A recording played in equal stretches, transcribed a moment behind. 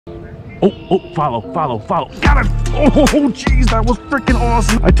Oh, follow. Got it! Oh, jeez, that was freaking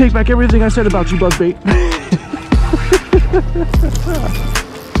awesome. I take back everything I said about you, buzzbait.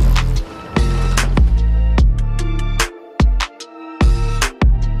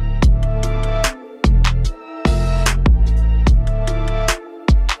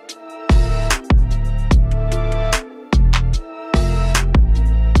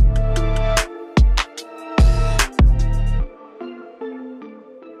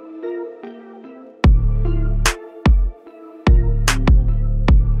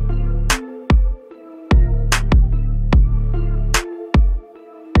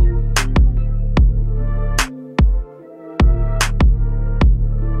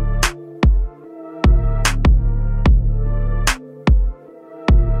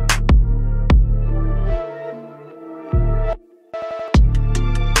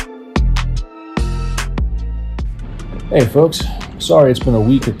 Hey folks, sorry it's been a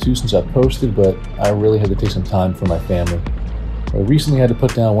week or two since I posted, but I really had to take some time for my family. I recently had to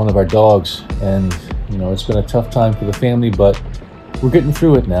put down one of our dogs, and it's been a tough time for the family, but we're getting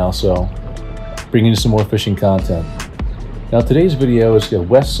through it now, so bringing you some more fishing content. Now today's video is a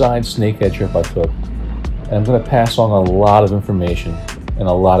Westside snakehead trip I took, and I'm going to pass on a lot of information and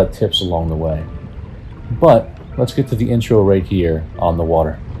a lot of tips along the way. But let's get to the intro right here on the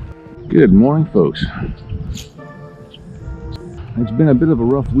water. Good morning folks. It's been a bit of a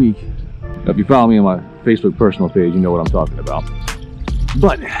rough week. If you follow me on my Facebook personal page, you know what I'm talking about.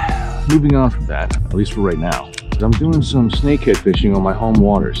 But moving on from that, at least for right now, I'm doing some snakehead fishing on my home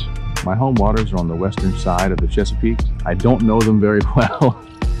waters. My home waters are on the western side of the Chesapeake. I don't know them very well.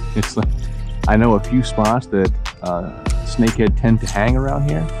 It's like I know a few spots that snakehead tend to hang around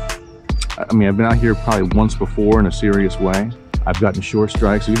here. I mean, I've been out here probably once before in a serious way. I've gotten short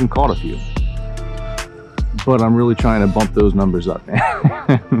strikes, I've even caught a few. But I'm really trying to bump those numbers up.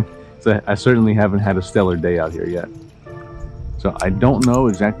 So I certainly haven't had a stellar day out here yet. So I don't know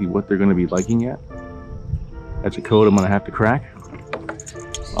exactly what they're going to be liking yet. That's a code I'm going to have to crack.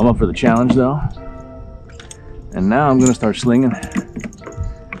 I'm up for the challenge though. And now I'm going to start slinging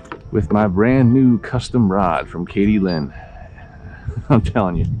with my brand new custom rod from Katie Lynn. I'm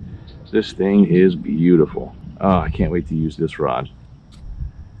telling you, this thing is beautiful. Oh, I can't wait to use this rod.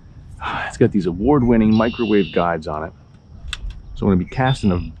 It's got these award-winning microwave guides on it. So I'm going to be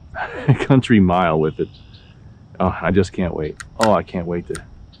casting a country mile with it. Oh, I just can't wait. Oh, I can't wait to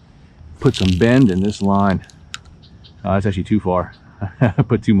put some bend in this line. Oh, that's actually too far. I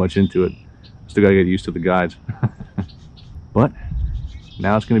put too much into it. Still got to get used to the guides. But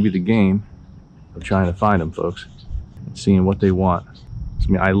now it's going to be the game of trying to find them, folks. And seeing what they want. I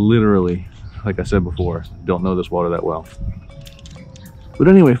mean, I literally, like I said before, don't know this water that well. But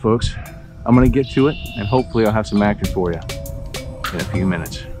anyway, folks, I'm going to get to it, and hopefully I'll have some action for you in a few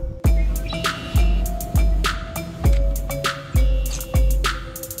minutes.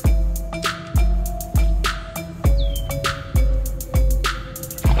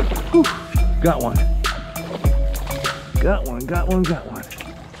 Whew, got one. Got one.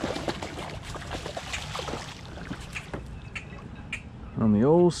 On the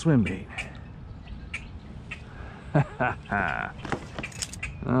old swim bait. Ha ha ha.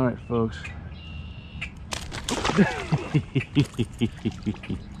 All right, folks.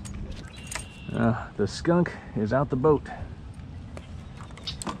 The skunk is out the boat.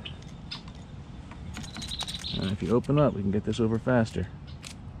 And if you open up, we can get this over faster.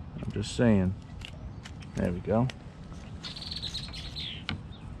 I'm just saying. There we go.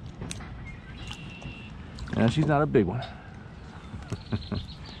 Now, she's not a big one.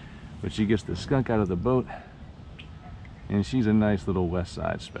 But she gets the skunk out of the boat. And she's a nice little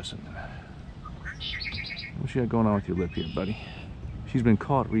Westside specimen. What's you got going on with your lip here, buddy? She's been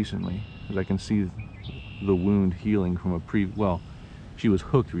caught recently, as I can see the wound healing from a well, she was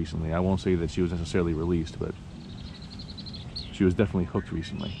hooked recently. I won't say that she was necessarily released, but she was definitely hooked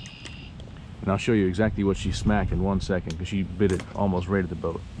recently. And I'll show you exactly what she smacked in 1 second, because she bit it almost right at the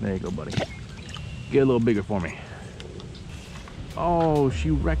boat. There you go, buddy. Get a little bigger for me. Oh, she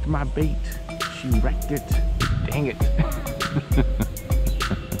wrecked my bait. She wrecked it. Dang it.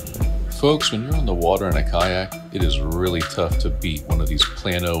 Folks, when you're on the water in a kayak, it is really tough to beat one of these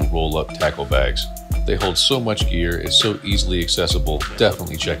Plano roll-up tackle bags. They hold so much gear, it's so easily accessible.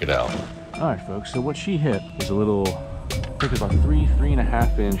 Definitely check it out. Alright folks, so what she hit is a little, I think about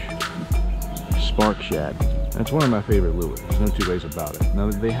 3.5 inch spark shad. That's one of my favorite lures, there's no two ways about it.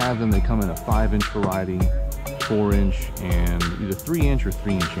 Now they have them, they come in a 5-inch variety, 4-inch, and either 3-inch or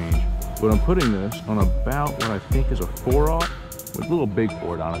 3-inch change. But I'm putting this on about what I think is a 4/0, with a little big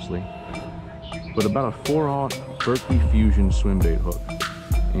for it honestly, but about a 4/0 Berkeley Fusion swim bait hook.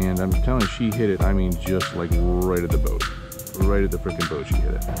 And I'm telling you, she hit it, I mean, just like right at the boat. Right at the freaking boat she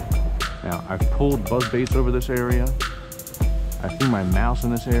hit it. Now, I've pulled buzz baits over this area. I threw my mouse in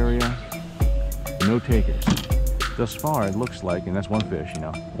this area. No takers. Thus far, it looks like, and that's one fish, you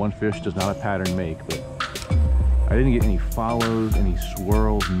know. One fish does not a pattern make, but I didn't get any follows, any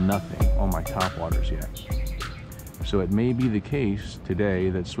swirls, nothing on my topwaters yet. So it may be the case today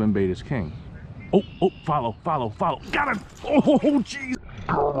that swim bait is king. Oh, follow. Got it! Oh, jeez!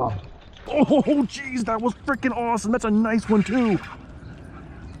 Oh, jeez, that was freaking awesome. That's a nice one, too.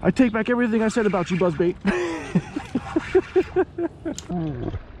 I take back everything I said about you, buzzbait.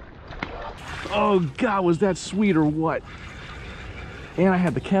 Oh, God, was that sweet or what? And I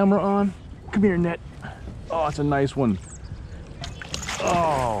had the camera on. Come here, Net. Oh, it's a nice one.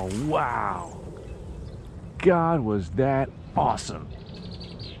 Oh, wow. God, was that awesome.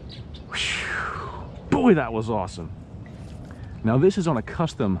 Whew. Boy, that was awesome. Now, this is on a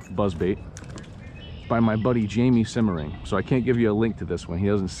custom buzzbait by my buddy Jamie Simmering. So I can't give you a link to this one. He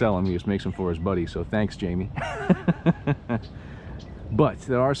doesn't sell them, he just makes them for his buddy. So thanks, Jamie. But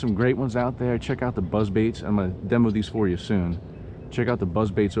there are some great ones out there. Check out the buzzbaits. I'm going to demo these for you soon. Check out the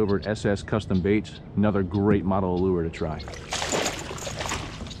buzzbaits over at SS Custom Baits. Another great model of lure to try.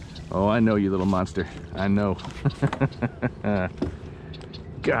 Oh, I know, you little monster. I know.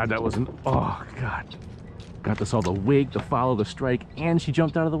 God, that was an... Oh, God. Got this all the wake, the follow, the strike, and she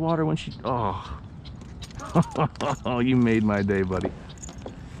jumped out of the water when she... Oh. Oh, you made my day, buddy.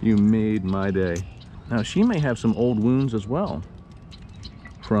 You made my day. Now, she may have some old wounds as well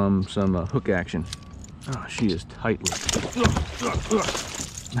from some hook action. Oh, she is tight-lipped.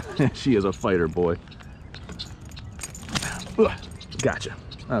 She is a fighter, boy. Gotcha.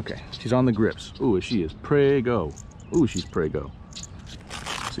 Okay, she's on the grips. Ooh, she is prego. Ooh, she's prego.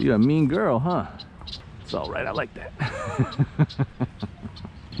 So you're a mean girl, huh? It's all right, I like that.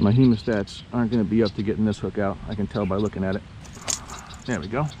 My hemostats aren't going to be up to getting this hook out. I can tell by looking at it. There we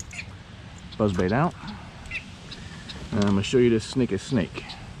go. Buzzbait out. And I'm going to show you this snake is snake.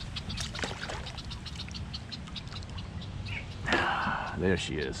 There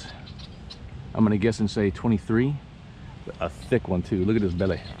she is. I'm going to guess and say 23. A thick one too. Look at this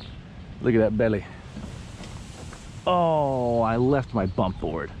belly. Look at that belly. Oh, I left my bump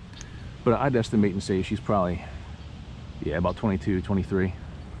board. But I'd estimate and say she's probably, yeah, about 22, 23.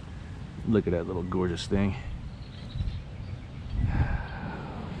 Look at that little gorgeous thing.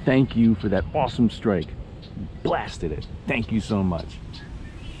 Thank you for that awesome strike. Blasted it. Thank you so much.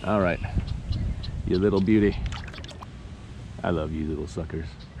 All right, you little beauty. I love you little suckers.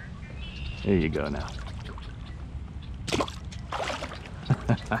 There you go now.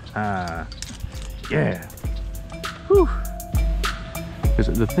 Yeah. Whew.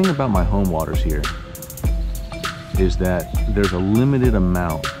 Because the thing about my home waters here is that there's a limited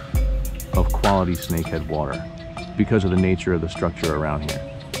amount of quality snakehead water because of the nature of the structure around here.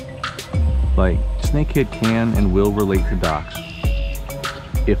 Like, snakehead can and will relate to docks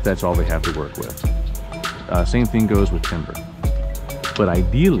if that's all they have to work with. Same thing goes with timber. But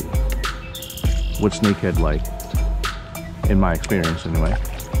ideally, what snakehead like, in my experience anyway,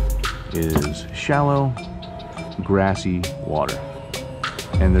 is shallow, grassy water.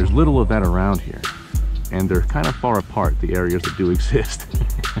 And there's little of that around here. And they're kind of far apart, the areas that do exist.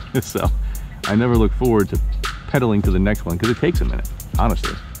 So I never look forward to pedaling to the next one, because it takes a minute,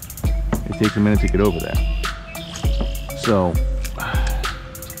 honestly. It takes a minute to get over that. So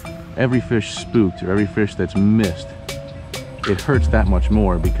every fish spooked, or every fish that's missed, it hurts that much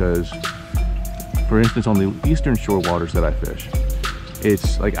more, because, for instance, on the eastern shore waters that I fish,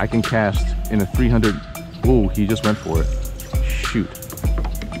 it's like I can cast in a 300... Oh, he just went for it. Shoot.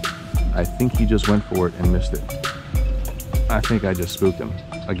 I think he just went for it and missed it. I think I just spooked him.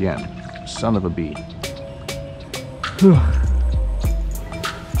 Again, son of a bee.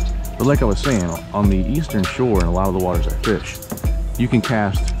 But like I was saying, on the eastern shore and a lot of the waters I fish, you can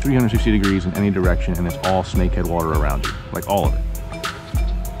cast 360 degrees in any direction and it's all snakehead water around you. Like all of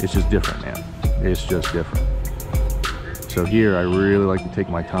it. It's just different, man. It's just different. So here I really like to take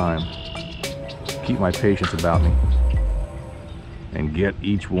my time, keep my patience about me, and get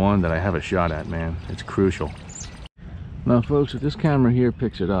each one that I have a shot at, man. It's crucial. Now folks, if this camera here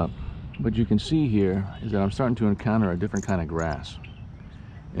picks it up, what you can see here is that I'm starting to encounter a different kind of grass.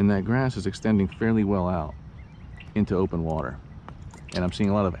 And that grass is extending fairly well out into open water. And I'm seeing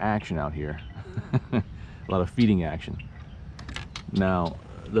a lot of action out here. A lot of feeding action. Now,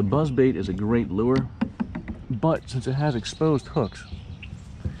 the buzzbait is a great lure, but since it has exposed hooks,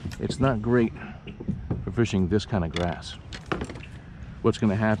 it's not great for fishing this kind of grass. What's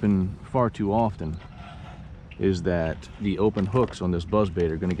going to happen far too often is that the open hooks on this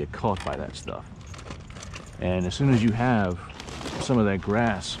buzzbait are going to get caught by that stuff. And as soon as you have some of that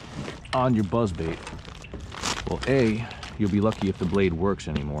grass on your buzzbait, well, A, you'll be lucky if the blade works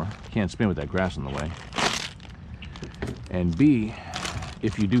anymore. You can't spin with that grass in the way. And B,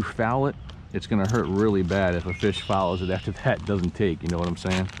 if you do foul it, it's going to hurt really bad if a fish follows it after that doesn't take, you know what I'm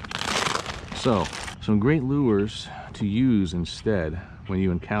saying? So, some great lures to use instead when you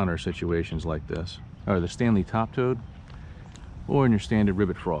encounter situations like this are the Stanley Top Toad or in your standard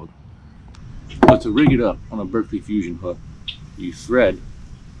ribbit frog. But to rig it up on a Berkeley Fusion hook, you thread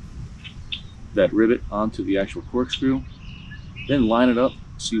that rivet onto the actual corkscrew, then line it up,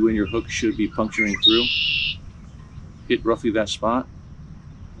 see when your hook should be puncturing through, hit roughly that spot,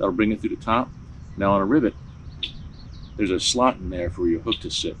 that'll bring it through the top. Now on a rivet, there's a slot in there for your hook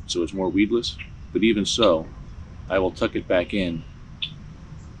to sit, so it's more weedless, but even so, I will tuck it back in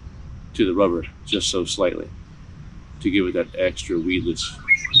to the rubber just so slightly to give it that extra weedless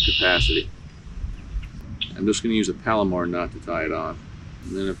capacity. I'm just going to use a Palomar knot to tie it on,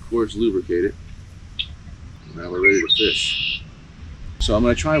 and then of course lubricate it. Now we're ready to fish. So I'm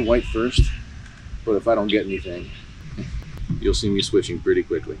going to try white first, but if I don't get anything, you'll see me switching pretty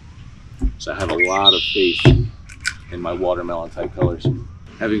quickly. So I have a lot of faith in my watermelon type colors.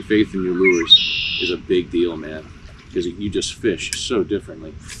 Having faith in your lures is a big deal, man, because you just fish so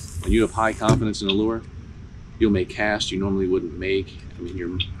differently. When you have high confidence in a lure, you'll make casts you normally wouldn't make. I mean,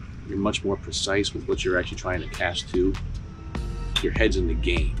 you're much more precise with what you're actually trying to cast to. Your head's in the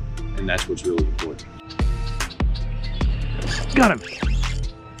game, and that's what's really important. Got him!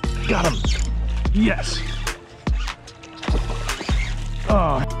 Got him! Yes!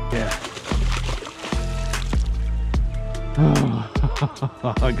 Oh, yeah.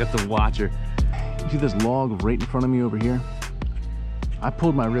 Oh, I got the watcher. You see this log right in front of me over here? I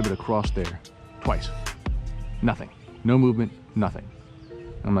pulled my rivet across there twice. Nothing. No movement, nothing.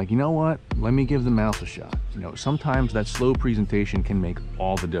 I'm like, you know what? Let me give the mouse a shot. You know, sometimes that slow presentation can make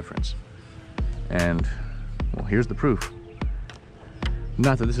all the difference. And, well, here's the proof.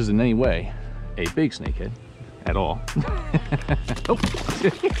 Not that this is in any way a big snakehead at all. Oh.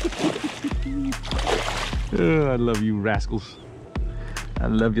 Oh, I love you rascals. I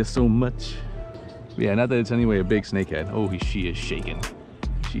love you so much. Yeah, not that it's anyway a big snakehead. Oh, she is shaking.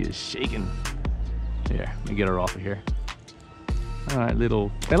 She is shaking. Here, let me get her off of here. All right, little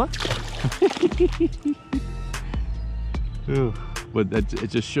fella. Oh, but it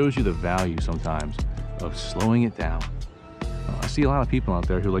just shows you the value sometimes of slowing it down. I see a lot of people out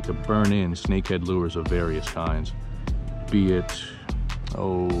there who like to burn in snakehead lures of various kinds. Be it,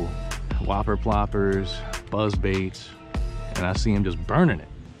 whopper ploppers, buzz baits, and I see them just burning it.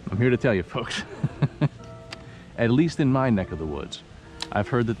 I'm here to tell you, folks, at least in my neck of the woods, I've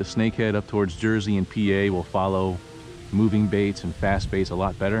heard that the snakehead up towards Jersey and PA will follow moving baits and fast baits a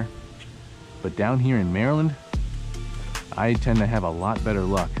lot better. But down here in Maryland, I tend to have a lot better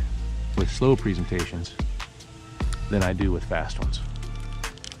luck with slow presentations than I do with fast ones.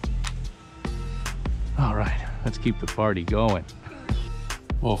 All right, let's keep the party going.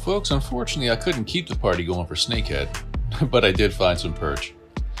 Well, folks, unfortunately, I couldn't keep the party going for snakehead, but I did find some perch.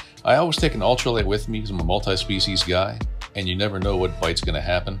 I always take an ultralight with me because I'm a multi-species guy, and you never know what bite's going to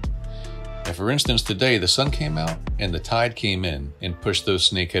happen. And for instance, today the sun came out and the tide came in and pushed those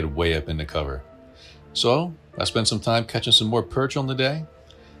snakehead way up into cover. So I spent some time catching some more perch on the day,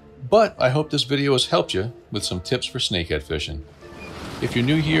 but I hope this video has helped you with some tips for snakehead fishing. If you're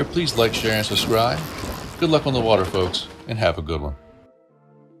new here, please like, share, and subscribe. Good luck on the water, folks, and have a good one.